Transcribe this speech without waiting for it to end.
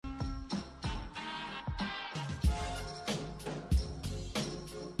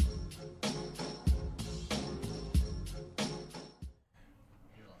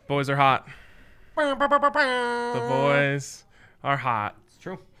Boys are hot. The boys are hot. It's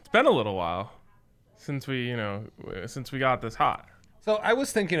true. It's been a little while since we got this hot. So I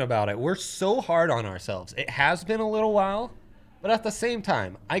was thinking about it. We're so hard on ourselves. It has been a little while, but at the same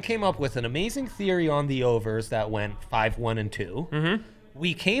time, I came up with an amazing theory on the overs that went 5-1 and 2. Mm-hmm.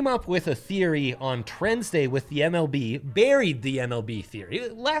 We came up with a theory on Trends Day with the MLB, buried the MLB theory,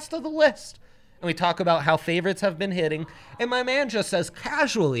 last of the list. And we talk about how favorites have been hitting. And my man just says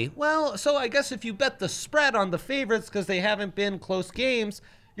casually, well, so I guess if you bet the spread on the favorites because they haven't been close games,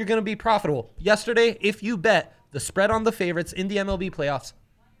 you're going to be profitable. Yesterday, if you bet the spread on the favorites in the MLB playoffs,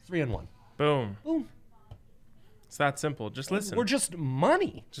 3-1. Boom. Boom. It's that simple. Just listen. We're just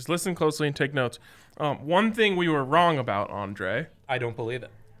money. Just listen closely and take notes. One thing we were wrong about, Andre. I don't believe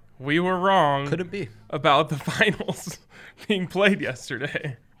it. We were wrong. Couldn't be. About the finals being played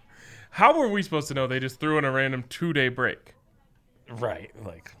yesterday. How were we supposed to know they just threw in a random 2-day break? Right.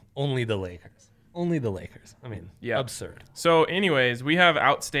 Like, only the Lakers. Only the Lakers. I mean, yeah. Absurd. So, anyways, we have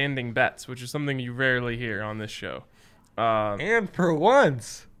outstanding bets, which is something you rarely hear on this show. And for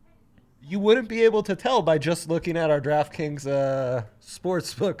once, you wouldn't be able to tell by just looking at our DraftKings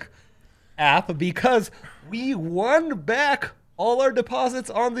sportsbook app because we won back all our deposits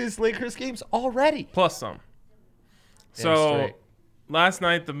on these Lakers games already. Plus some. So last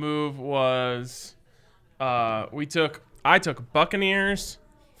night the move was I took Buccaneers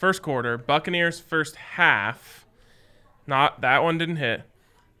first quarter, Buccaneers first half. Not that one didn't hit.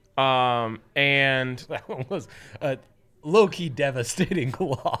 And that one was a low-key devastating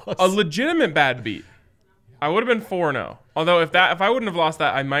loss. A legitimate bad beat. I would have been 4-0. Although if I wouldn't have lost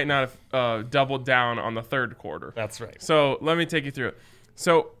that, I might not have doubled down on the third quarter. That's right. So let me take you through it.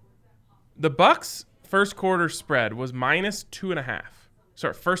 So the Bucs first quarter spread was -2.5.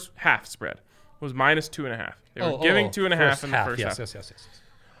 Sorry, first half spread was -2.5. They were giving 2.5 in the first half. Yes.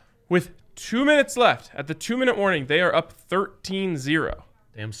 With 2 minutes left, at the 2-minute warning, they are up 13-0.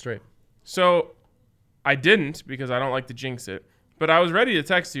 Damn straight. So I didn't because I don't like to jinx it. But I was ready to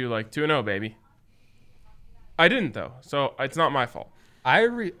text you like 2-0, baby. I didn't, though. So it's not my fault. I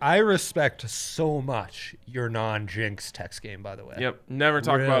respect so much your non-jinx text game, by the way. Yep. Never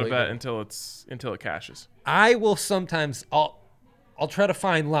talk about a bet good. until it cashes. I will sometimes I'll try to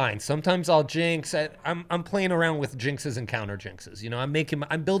find lines. Sometimes I'll jinx. I'm playing around with jinxes and counter jinxes. You know,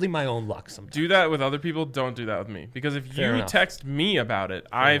 I'm building my own luck sometimes. Do that with other people. Don't do that with me. Because if Fair you enough. text me about it,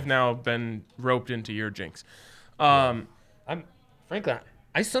 I've now been roped into your jinx. Frankly,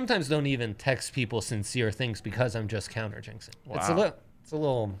 I sometimes don't even text people sincere things because I'm just counter jinxing. Wow.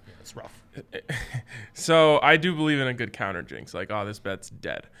 It's rough. So I do believe in a good counter jinx. Like, oh, this bet's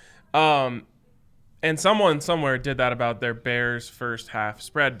dead. And someone somewhere did that about their Bears first half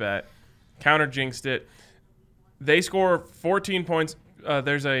spread bet. Counter jinxed it. They score 14 points.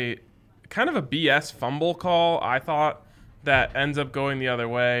 There's a kind of a BS fumble call, I thought, that ends up going the other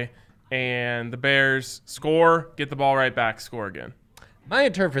way. And the Bears score, get the ball right back, score again. My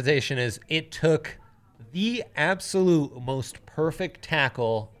interpretation is it took the absolute most perfect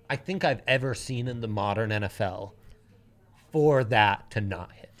tackle I think I've ever seen in the modern NFL for that to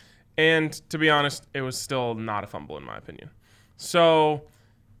not hit. And to be honest, it was still not a fumble in my opinion. So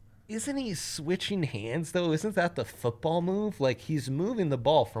isn't he switching hands though? Isn't that the football move? Like he's moving the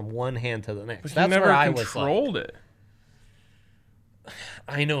ball from one hand to the next. But That's he never where I controlled it.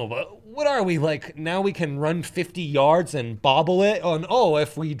 I know, but what are we like? Now we can run 50 yards and bobble it on,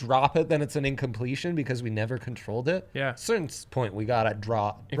 if we drop it, then it's an incompletion because we never controlled it. Yeah. At a certain point, we got to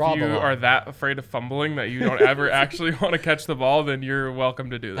draw If you are that afraid of fumbling that you don't ever actually want to catch the ball, then you're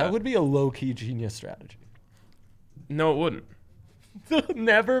welcome to do that. That would be a low-key genius strategy. No, it wouldn't. To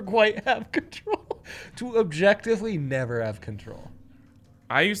never quite have control. To objectively never have control.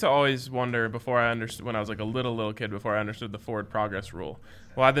 I used to always wonder before I understood, when I was like a little kid, before I understood the forward progress rule,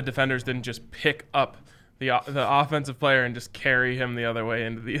 why the defenders didn't just pick up the offensive player and just carry him the other way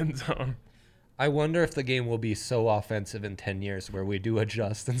into the end zone. I wonder if the game will be so offensive in 10 years where we do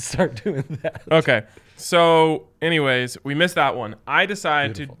adjust and start doing that. Okay. So, anyways, we missed that one. I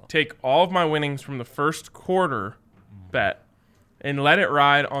decided to take all of my winnings from the first quarter bet and let it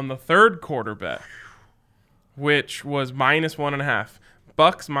ride on the third quarter bet, which was -1.5.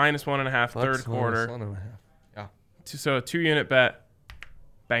 Bucks -1.5 third quarter. -1.5. Yeah. So a 2-unit bet.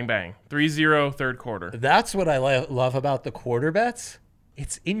 Bang, bang. 3-0 third quarter. That's what I love about the quarter bets.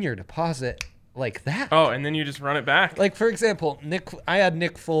 It's in your deposit like that. Oh, and then you just run it back. Like, for example, I had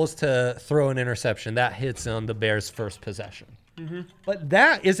Nick Foles to throw an interception. That hits on the Bears' first possession. Mm-hmm. But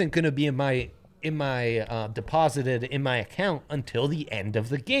that isn't going to be in my deposited in my account until the end of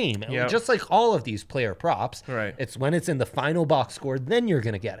the game. Yep. Just like all of these player props. Right. It's when it's in the final box score, then you're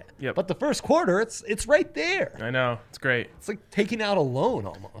gonna get it. Yep. But the first quarter, it's right there. I know. It's great. It's like taking out a loan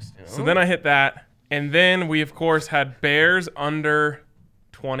almost. You know? So then I hit that. And then we, of course, had Bears under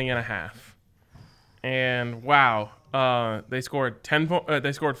 20.5. And wow, they scored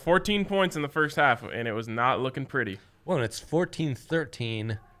 14 points in the first half, and it was not looking pretty. Well, and it's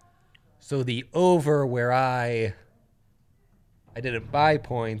 14-13. So the over where I didn't buy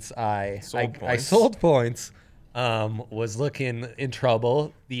points, I sold points, was looking in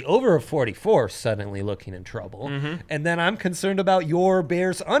trouble. The over of 44 suddenly looking in trouble. And then I'm concerned about your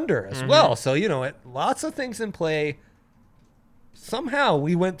Bears under as well. So, lots of things in play. Somehow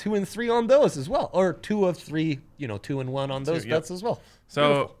we went 2-3 on those as well. Or 2 of 3, 2-1 on those bets as well. So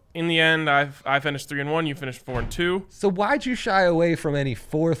Beautiful. in the end, I finished 3-1. You finished 4-2. So why'd you shy away from any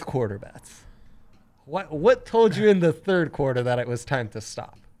fourth quarter bets? What told you in the third quarter that it was time to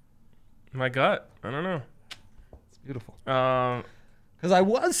stop? My gut. I don't know. It's beautiful. Because I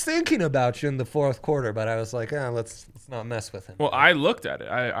was thinking about you in the fourth quarter, but I was like, let's not mess with him. Well, I looked at it.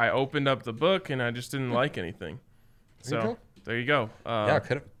 I opened up the book, and I just didn't like anything. So there you go.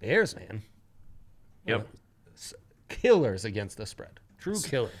 Could have Bears, man. Yep. Killers against the spread. True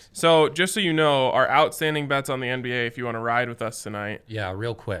killers. So just so you know, our outstanding bets on the NBA, if you want to ride with us tonight. Yeah,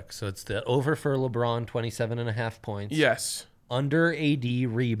 real quick. So it's the over for LeBron, 27.5 points. Yes. Under AD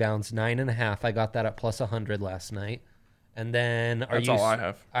rebounds, 9.5. I got that at plus 100 last night. And then That's all I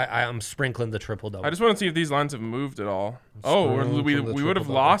have. I'm sprinkling the triple double. I just want to see if these lines have moved at all. We would have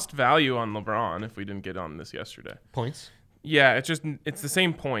triple-double. lost value on LeBron if we didn't get on this yesterday. Points. Yeah, it's the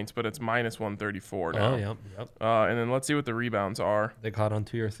same points, but it's minus 134 now. Oh, yep. And then let's see what the rebounds are. They caught on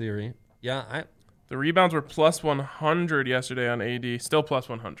to your theory. Yeah, The rebounds were plus 100 yesterday on AD, still plus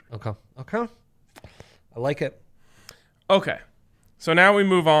 100. Okay. I like it. Okay, so now we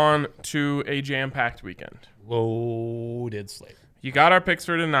move on to a jam-packed weekend. Loaded slate. You got our picks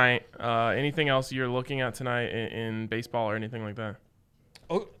for tonight. Anything else you're looking at tonight in baseball or anything like that?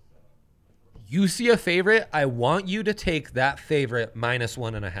 Oh, you see a favorite? I want you to take that favorite minus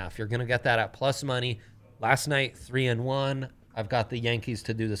 1.5. You're gonna get that at plus money. Last night 3-1. I've got the Yankees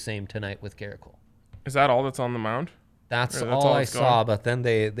to do the same tonight with Garrett Cole. Is that all that's on the mound? That's Or all I that's saw, going? but then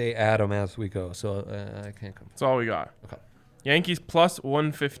they add them as we go, so I can't come. That's all we got. Okay. Yankees plus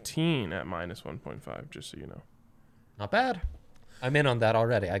 115 at minus 1.5, just so you know. Not bad. I'm in on that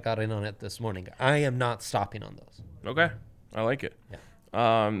already. I got in on it this morning. I am not stopping on those. Okay, I like it. Yeah.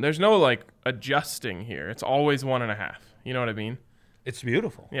 There's no adjusting here. It's always 1.5. You know what I mean? It's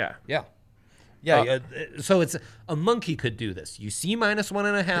beautiful. Yeah. Yeah. So it's a monkey could do this. You see minus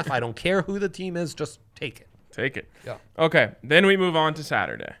 1.5. I don't care who the team is. Just take it. Take it. Yeah. Okay, then we move on to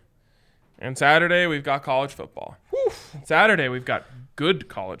Saturday. And Saturday, we've got college football. Saturday, we've got good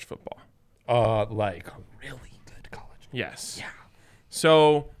college football. Like really good college. Yes. Yeah.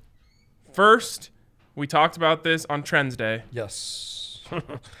 So, first, we talked about this on Trends Day. Yes.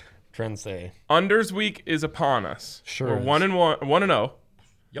 Trends say. Unders week is upon us. Sure We're is. 1-0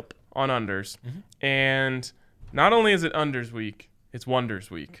 Yep. on unders. And not only is it unders week, it's wonders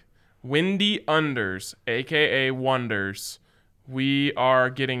week. Windy unders, aka wonders. We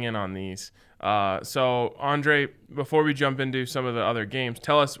are getting in on these. So, Andre, before we jump into some of the other games,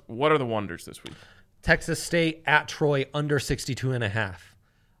 tell us, what are the wonders this week? Texas State at Troy under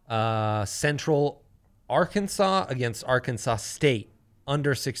 62.5. Central Arkansas against Arkansas State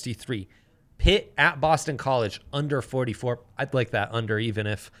under 63. Pitt at Boston College under 44. I'd like that under even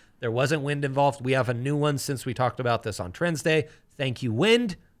if there wasn't wind involved. We have a new one since we talked about this on Trends Day. Thank you,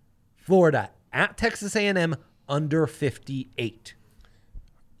 wind. Florida at Texas A&M under 58.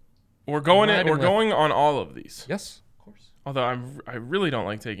 We're going Riding with- going on all of these. Yes, of course. Although I really don't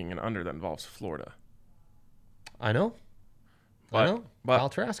like taking an under that involves Florida. I know. But Kyle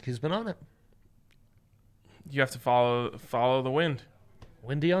Trask, he's been on it. you have to follow the wind.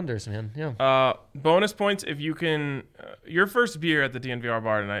 Windy unders, man. Yeah. Bonus points if you can. Your first beer at the DNVR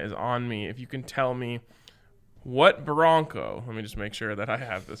bar tonight is on me. If you can tell me what Bronco. Let me just make sure that I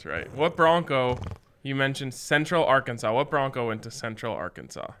have this right. What Bronco? You mentioned Central Arkansas. What Bronco went to Central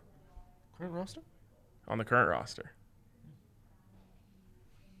Arkansas Current roster? on the current roster?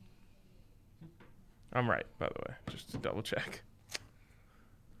 I'm right, by the way, just to double check.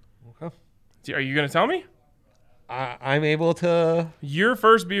 Okay. Are you going to tell me? I'm able to. Your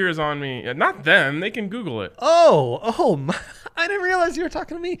first beer is on me. Not them. They can Google it. Oh, I didn't realize you were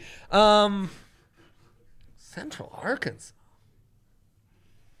talking to me. Central Arkansas.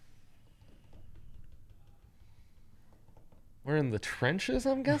 We're in the trenches,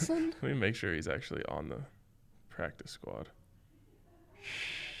 I'm guessing. Let me make sure he's actually on the practice squad.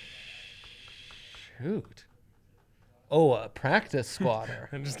 Shoot. Oh, a practice squatter.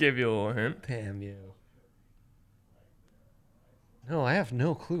 I just gave you a little hint. Damn you. No, I have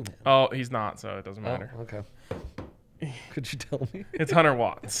no clue, man. Oh, he's not, so it doesn't matter. Oh, okay. Could you tell me? It's Hunter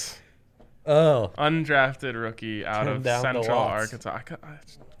Watts. Oh. Undrafted rookie out Turn of down the Central Watts. Arkansas.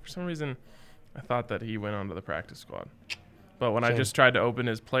 For some reason, I thought that he went onto the practice squad. But when I Shame. just tried to open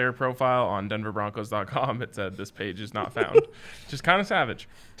his player profile on denverbroncos.com, it said this page is not found. Just kind of savage.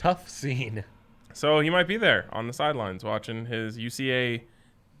 Tough scene. So he might be there on the sidelines watching his UCA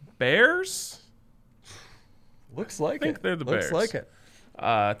Bears. Looks like I think it. they're the Looks Bears. like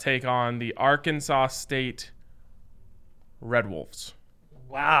it. Take on the Arkansas State Red Wolves.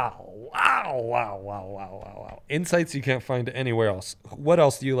 Wow. Insights you can't find anywhere else. What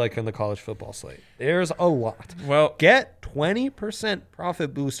else do you like on the college football slate? There's a lot. Well, Get 20%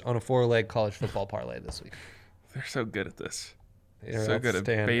 profit boost on a 4-leg college football parlay this week. they're so good at this. They're So good at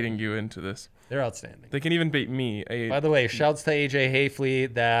outstanding. baiting you into this. They're outstanding. They can even bait me. By the way, shouts to AJ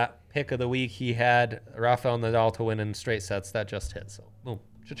Hayfley. That pick of the week he had Rafael Nadal to win in straight sets. That just hit. So, boom.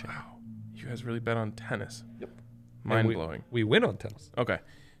 Cha-ching. Wow. You guys really bet on tennis. Yep. Mind And blowing. We win on tennis. Okay.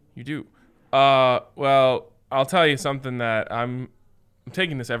 You do. Well, I'll tell you something that I'm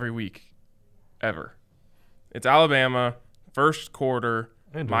taking this every week ever. It's Alabama, first quarter,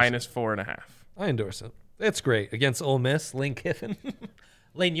 I endorse minus 4.5. I endorse it. It's great. Against Ole Miss, Lane Kiffin.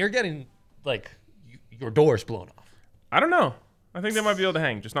 Lane, you're getting, your doors blown off. I don't know. I think they might be able to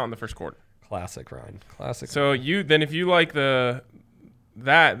hang, just not in the first quarter. Classic, Ryan. Classic. So if you like that,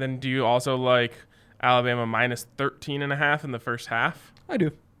 then do you also like Alabama minus 13.5 in the first half? I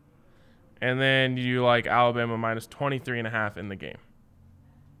do. And then do you like Alabama minus 23.5 in the game?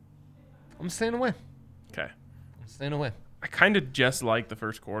 I'm staying away. Okay. I'm staying away. I kind of just like the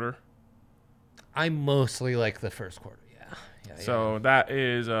first quarter. I mostly like the first quarter. Yeah. So that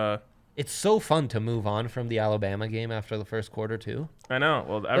is It's so fun to move on from the Alabama game after the first quarter, too. I know.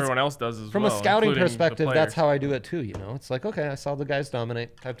 Well, everyone else does as From well. a scouting including the perspective, that's players. how I do it, too, It's like, okay, I saw the guys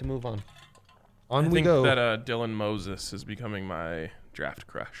dominate. Time to move on. On I we think go. that Dylan Moses is becoming my draft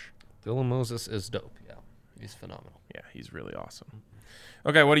crush. Dylan Moses is dope. Yeah. He's phenomenal. Yeah, he's really awesome.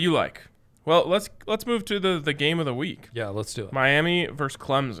 Okay, what do you like? Well, let's move to the game of the week. Yeah, let's do it. Miami versus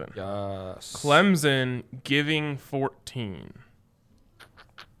Clemson. Yes. Clemson giving 14.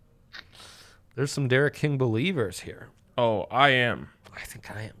 There's some Derek King believers here. Oh, I am. I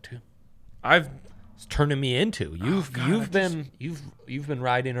think I am, too. I've It's turning me into. You've God, you've been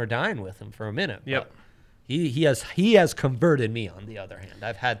riding or dying with him for a minute. Yep. but He has converted me. On the other hand,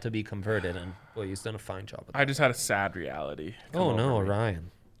 I've had to be converted, and boy, he's done a fine job. With that. I just had a sad reality. come Oh no, over me.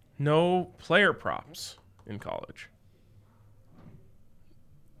 Ryan. No player props in college.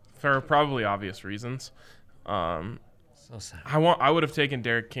 For probably obvious reasons. So sad. I would have taken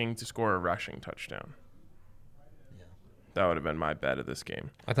Derek King to score a rushing touchdown. Yeah. That would have been my bet of this game.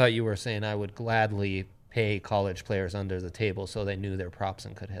 I thought you were saying I would gladly pay college players under the table so they knew their props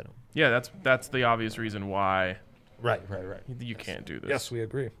and could hit them. Yeah, that's the obvious reason why Right. you can't do this. Yes, we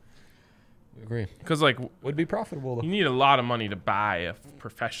agree. We agree. Because Would be profitable though. you need a lot of money to buy a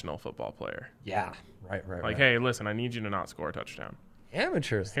professional football player. Yeah. Right. Like, hey, listen, I need you to not score a touchdown.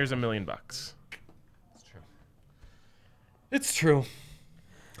 Amateurs. Here's $1 million. It's true. It's true.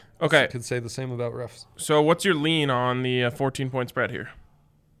 Okay, Could say the same about refs. so what's your lean on the 14-point spread here?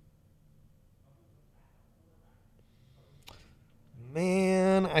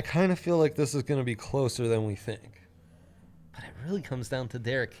 Man, I kind of feel like this is going to be closer than we think. But it really comes down to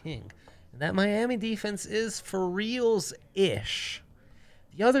Derek King. And that Miami defense is for reals-ish.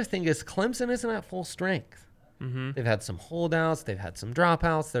 The other thing is Clemson isn't at full strength. Mm-hmm. They've had some holdouts. They've had some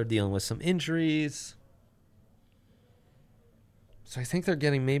dropouts. They're dealing with some injuries. So I think they're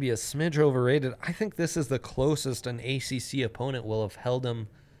getting maybe a smidge overrated. I think this is the closest an ACC opponent will have held them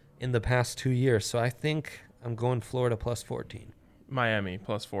in the past 2 years. So I think I'm going Florida plus 14. Miami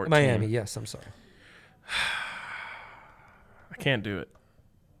plus 14. Miami, yes, I'm sorry. I can't do it.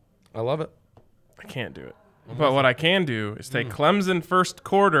 I love it. I can't do it. But what I can do is take Clemson first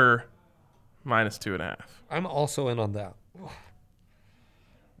quarter minus 2.5. I'm also in on that.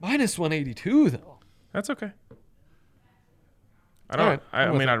 Minus 182, though. That's okay. I All don't. right, I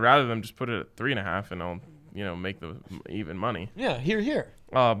I'm with mean, it. I'd rather them just put it at 3.5, and I'll make the even money. Yeah, here.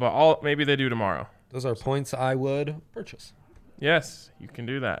 But maybe they do tomorrow. Those are points I would purchase. Yes, you can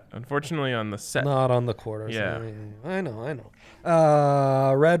do that. Unfortunately, on the set. Not on the quarters. Yeah. I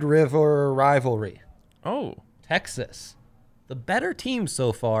know. Red River rivalry. Oh, Texas. The better team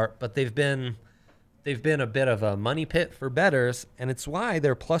so far, but they've been they've been a bit of a money pit for bettors, and it's why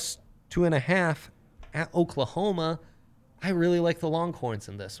they're plus 2.5 at Oklahoma. I really like the Longhorns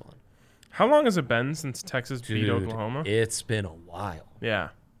in this one. How long has it been since Texas beat Oklahoma? It's been a while. Yeah.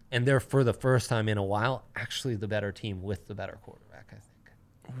 And they're, for the first time in a while, actually the better team with the better quarterback, I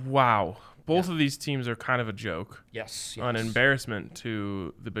think. Wow. Both of these teams are kind of a joke. Yes. An embarrassment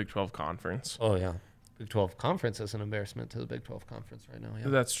to the Big 12 Conference. Oh, yeah. Big 12 Conference is an embarrassment to the Big 12 Conference right now. Yeah.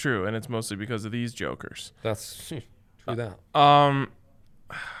 That's true, and it's mostly because of these jokers. That's true that. I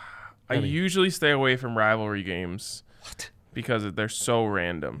usually stay away from rivalry games. What? Because they're so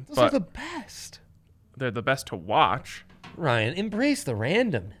random. Those are the best. They're the best to watch. Ryan, embrace the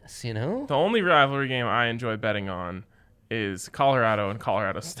randomness, you know? The only rivalry game I enjoy betting on is Colorado and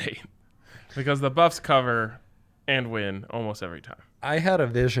Colorado State. Because the Buffs cover and win almost every time. I had a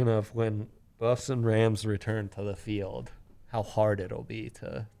vision of when Buffs and Rams return to the field, how hard it'll be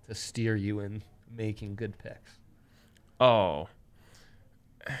to steer you in making good picks. Oh.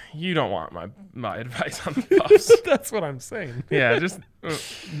 You don't want my advice on the Buffs. That's what I'm saying. Yeah, just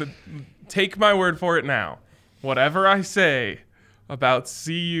take my word for it now. Whatever I say about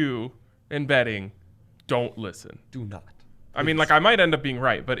CU and betting, don't listen. Do not. I mean, like, I might end up being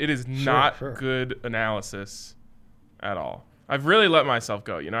right, but it is not sure. good analysis at all. I've really let myself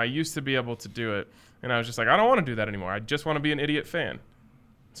go. You know, I used to be able to do it, and I was just like, I don't want to do that anymore. I just want to be an idiot fan.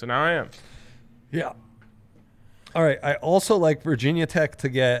 So now I am. Yeah. All right. I also like Virginia Tech to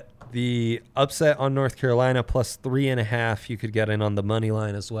get the upset on North Carolina plus 3.5. You could get in on the money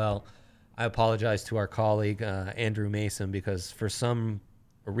line as well. I apologize to our colleague, Andrew Mason, because for some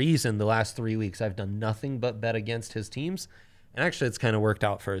reason the last 3 weeks I've done nothing but bet against his teams. And actually, it's kind of worked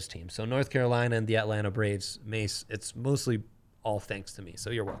out for his team. So North Carolina and the Atlanta Braves, Mace, it's mostly all thanks to me. So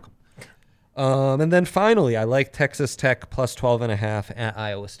you're welcome. And then finally, I like Texas Tech plus 12.5 at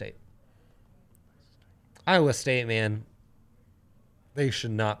Iowa State. Iowa State, man, they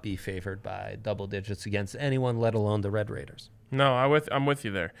should not be favored by double digits against anyone, let alone the Red Raiders. No, I'm with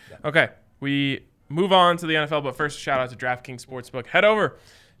you there. Yeah. Okay, we move on to the NFL, but first, shout out to DraftKings Sportsbook. Head over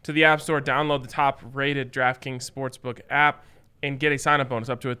to the App Store, download the top-rated DraftKings Sportsbook app, and get a sign-up bonus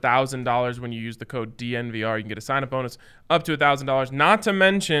up to $1,000 when you use the code DNVR. You can get a sign-up bonus up to $1,000. Not to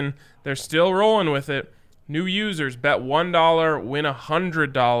mention, they're still rolling with it. New users bet $1, win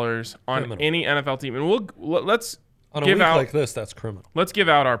 $100 on any NFL team, and let's on a week like this. That's criminal. Let's give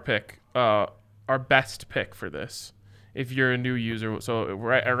out our pick, our best pick for this. If you're a new user, so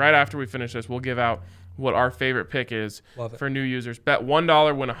right after we finish this, we'll give out what our favorite pick is for new users. Bet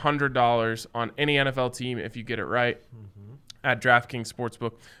 $1, win $100 on any NFL team if you get it right at DraftKings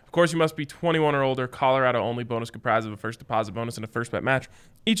Sportsbook. Of course, you must be 21 or older. Colorado only. Bonus comprised of a first deposit bonus and a first bet match,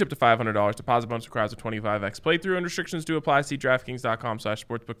 each up to $500. Deposit bonus requires a 25x playthrough, and restrictions do apply. See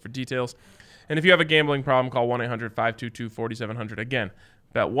DraftKings.com/sportsbook for details. And if you have a gambling problem, call 1-800-522-4700. Again,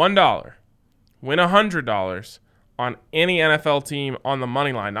 bet $1, win $100 on any NFL team on the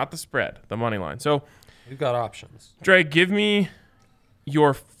money line, not the spread, the money line. So we've got options. Dre, give me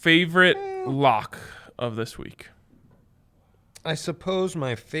your favorite lock of this week. I suppose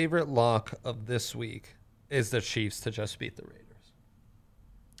my favorite lock of this week is the Chiefs to just beat the Raiders.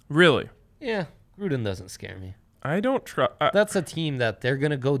 Really? Yeah, Gruden doesn't scare me. I don't trust. That's a team that they're going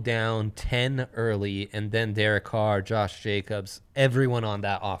to go down 10 early, and then Derek Carr, Josh Jacobs, everyone on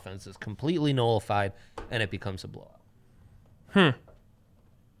that offense is completely nullified, and it becomes a blowout.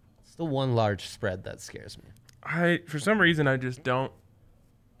 It's the one large spread that scares me. For some reason, I just don't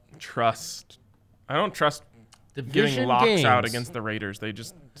trust. I don't trust giving locks out against the Raiders. They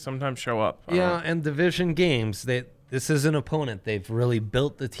just sometimes show up. Yeah, and division games, this is an opponent they've really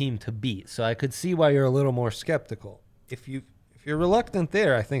built the team to beat. So I could see why you're a little more skeptical. If you're reluctant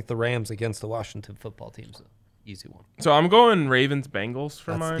there, I think the Rams against the Washington football team's an easy one. So I'm going Ravens-Bengals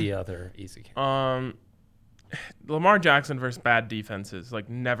for mine. That's the other easy game. Lamar Jackson versus bad defenses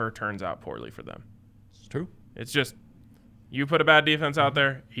never turns out poorly for them. It's true. It's just you put a bad defense out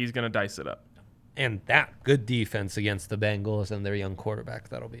there, he's going to dice it up. And that good defense against the Bengals and their young quarterback,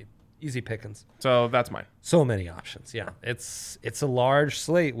 that'll be easy pickings. So that's mine. So many options, yeah. It's a large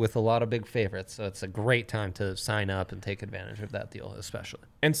slate with a lot of big favorites, so it's a great time to sign up and take advantage of that deal, especially.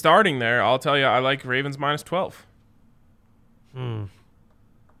 And starting there, I'll tell you, I like Ravens minus 12. I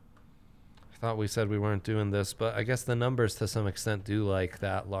thought we said we weren't doing this, but I guess the numbers to some extent do like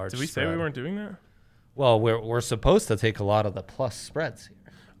that large Did we spread. say we weren't doing that? Well, we're supposed to take a lot of the plus spreads here.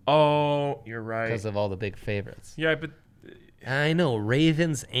 Oh, you're right. Because of all the big favorites. Yeah, but I know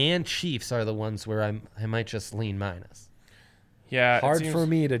Ravens and Chiefs are the ones where I might just lean minus. Yeah, hard for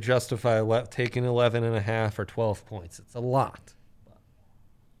me to justify taking 11.5 or 12 points. It's a lot.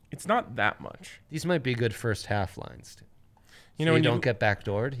 It's not that much. These might be good first half lines too. You So know, you when don't get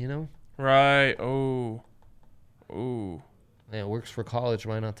backdoored, you know? Right. Oh. Ooh. Yeah, it works for college.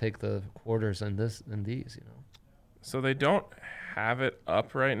 Why not take the quarters and these, you know? So they don't have it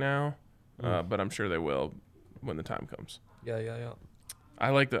up right now, but I'm sure they will when the time comes. Yeah. I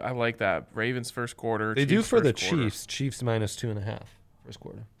like that Ravens first quarter. They Chiefs do for the first quarter. Chiefs. Chiefs minus 2.5 first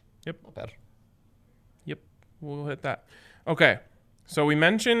quarter. Yep. Not bad. Yep. We'll hit that. Okay. So we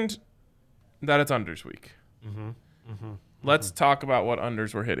mentioned that it's unders week. Let's talk about what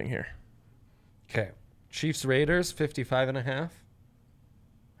unders we're hitting here. Okay. Chiefs Raiders 55.5. How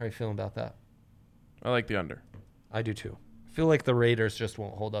are you feeling about that? I like the under. I do too. I feel like the Raiders just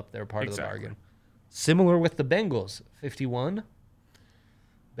won't hold up their part Exactly. of the bargain. Similar with the Bengals, 51.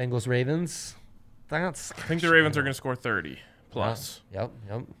 Bengals Ravens. That's I think the Ravens are going to score 30 plus. Yep.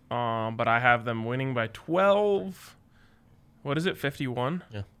 But I have them winning by 12. What is it? 51?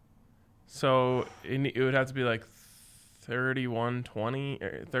 Yeah. So it would have to be like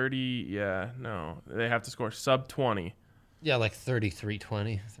 31-20, 30. Yeah, no. They have to score sub 20, Yeah, like 33-20,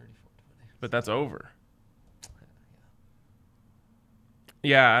 34-20. but that's over.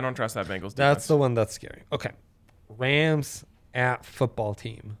 Yeah, I don't trust that Bengals defense. That's the one that's scary. Okay. Rams at football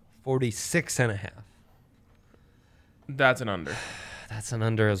team, 46.5. That's an under. That's an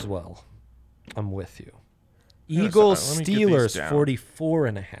under as well. I'm with you. Yeah, so, Eagles let me get these Steelers down.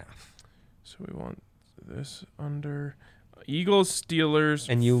 44.5. So we want this under. Eagles, Steelers.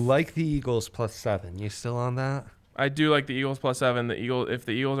 And you like the Eagles +7. You still on that? I do like the Eagles +7. If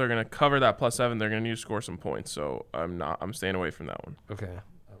the Eagles are going to cover that +7, they're going to need to score some points. So I'm staying away from that one. Okay.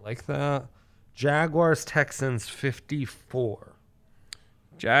 I like that. Jaguars Texans 54.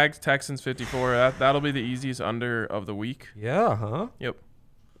 Jags, Texans 54. That'll be the easiest under of the week. Yeah, huh? Yep.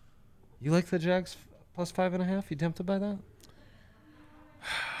 You like the Jags +5.5? You tempted by that?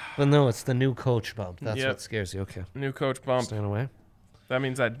 But no, it's the new coach bump. That's Yep. what scares you. Okay. New coach bump. Stand away. That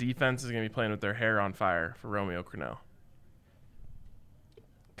means that defense is going to be playing with their hair on fire for Romeo Crennel.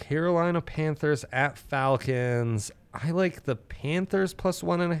 Carolina Panthers at Falcons. I like the Panthers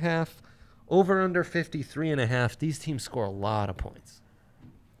 +1.5. Over under 53.5. These teams score a lot of points.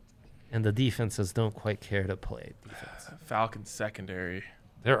 And the defenses don't quite care to play defense. Falcons secondary.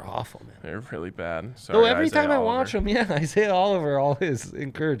 They're awful, man. They're really bad. So Sorry, every Isaiah time I Oliver. watch him, yeah, Isaiah Oliver always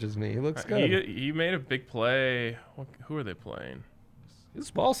encourages me. He looks good. He made a big play. Who are they playing?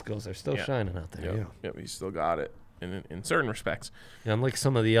 His ball skills are still Yeah. shining out there. Yep. Yep, he still got it in certain respects. Yeah, unlike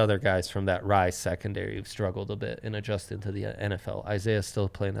some of the other guys from that Rise secondary who've struggled a bit and adjusted to the NFL, Isaiah's still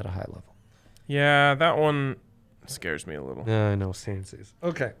playing at a high level. Yeah, that one scares me a little. Yeah, I know. Saintsies.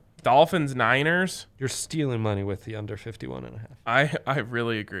 Okay. Dolphins, Niners. You're stealing money with the under 51.5. I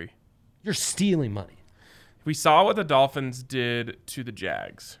really agree. You're stealing money. We saw what the Dolphins did to the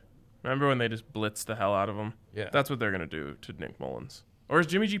Jags. Remember when they just blitzed the hell out of them? Yeah. That's what they're going to do to Nick Mullins. Or is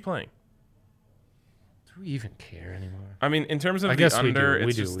Jimmy G playing? Do we even care anymore? I mean, in terms of I the guess we under, do. We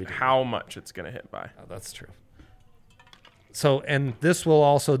it's do. just We do. how much it's going to hit by. Oh, that's true. So, and this will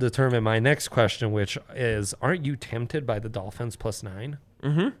also determine my next question, which is, aren't you tempted by the Dolphins +9?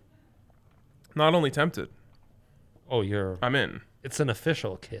 Mm-hmm. Not only tempted, Oh, you're. I'm in. It's an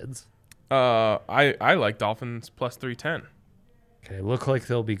official, kids. I like Dolphins +310. Okay, look like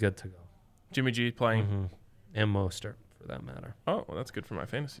they'll be good to go. Jimmy G playing. Mm-hmm. And Mostert, for that matter. Oh, well, that's good for my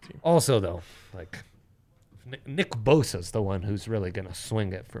fantasy team. Also, though, like, Nick Bosa's the one who's really going to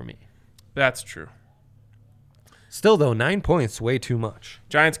swing it for me. That's true. Still, though, 9 points, way too much.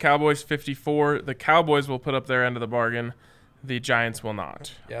 Giants, Cowboys 54. The Cowboys will put up their end of the bargain. The Giants will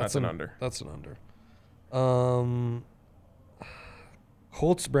not. That's an under. That's an under.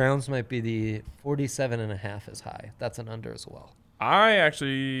 Colts Browns might be the 47.5 is high. That's an under as well. I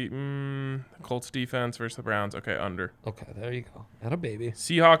actually Colts defense versus the Browns. Okay, under. Okay, there you go. Not a baby.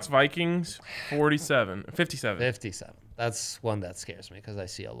 Seahawks, Vikings 57. 57. 57. That's one that scares me because I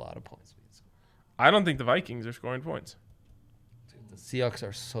see a lot of points being scored. I don't think the Vikings are scoring points. Dude, the Seahawks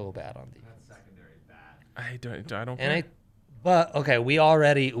are so bad on defense. I don't And care. But okay, we've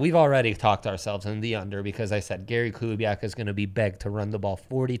already talked ourselves in the under because I said Gary Kubiak is going to be begged to run the ball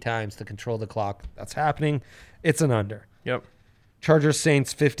 40 times to control the clock. That's happening. It's an under. Yep. Chargers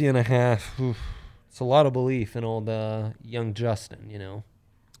Saints 50.5. Oof. It's a lot of belief in old young Justin, you know.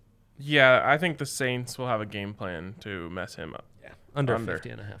 Yeah, I think the Saints will have a game plan to mess him up. Yeah, under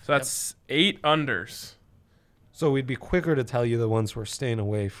 50.5. So that's 8 unders. So we'd be quicker to tell you the ones we're staying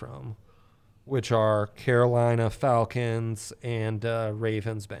away from, which are Carolina Falcons and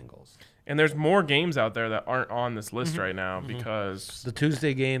Ravens Bengals. And there's more games out there that aren't on this list right now because The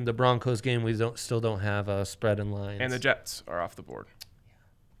Tuesday game, the Broncos game, we still don't have a spread in lines. and the Jets are off the board.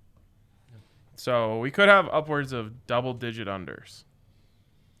 So we could have upwards of double-digit unders.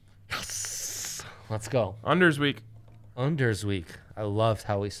 Yes. Let's go. Unders week. Unders week. I loved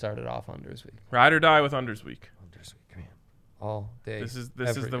how we started off Unders week. Ride or die with unders week. Unders week, man. All day. This is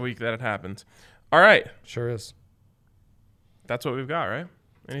every the day. week that it happens. All right. Sure is. That's what we've got, right?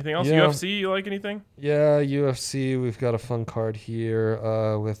 Anything else? Yeah. UFC, you like anything? Yeah, UFC. We've got a fun card here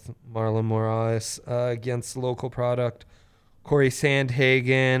with Marlon Moraes against local product Corey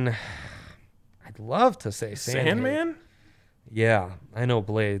Sandhagen. I'd love to say Sandhagen. Sandman? Yeah, I know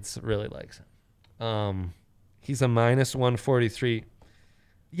Blades really likes him. He's a minus 143.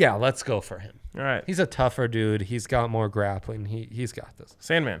 Yeah, let's go for him. All right. He's a tougher dude. He's got more grappling. He's got this.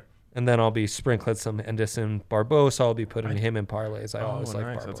 Sandman. And then I'll be sprinkling some Anderson Barbosa. I'll be putting him in parlays. I always like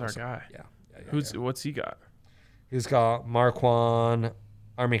nice. Barbosa. That's our guy. Yeah. What's he got? He's got Marquand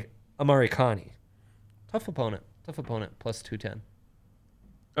Amarikani. Tough opponent. Plus 210.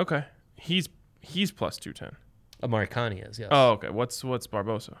 Okay. He's plus 210. Amarikani is, yes. Oh, okay. What's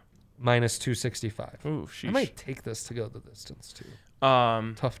Barbosa? Minus 265. Ooh, sheesh. I might take this to go the distance too.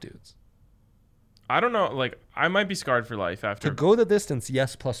 Tough dudes. I don't know. Like, I might be scarred for life after. To go the distance,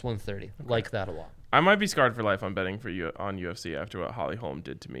 yes, plus 130. Okay. Like that a lot. I might be scarred for life on betting for you on UFC after what Holly Holm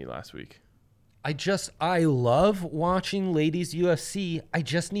did to me last week. I love watching ladies UFC. I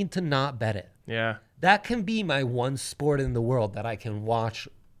just need to not bet it. Yeah. That can be my one sport in the world that I can watch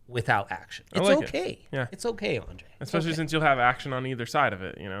without action. It's okay. Yeah. It's okay, Andre. Especially since you'll have action on either side of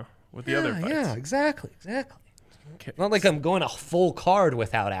it, with the other fights. Yeah, exactly. Okay. Not like I'm going a full card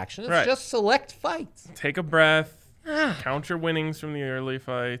without action. It's just select fights. Take a breath. Count your winnings from the early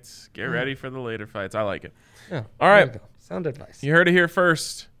fights. Get ready for the later fights. I like it. Yeah. All right. Sound advice. You heard it here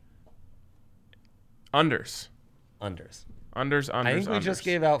first. Unders. I think we just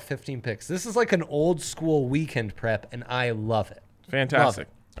gave out 15 picks. This is like an old school weekend prep, and I love it. Fantastic.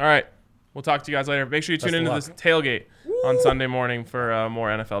 All right. We'll talk to you guys later. Make sure you tune into this tailgate on Sunday morning for more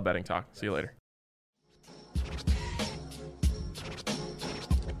NFL betting talk. See you later.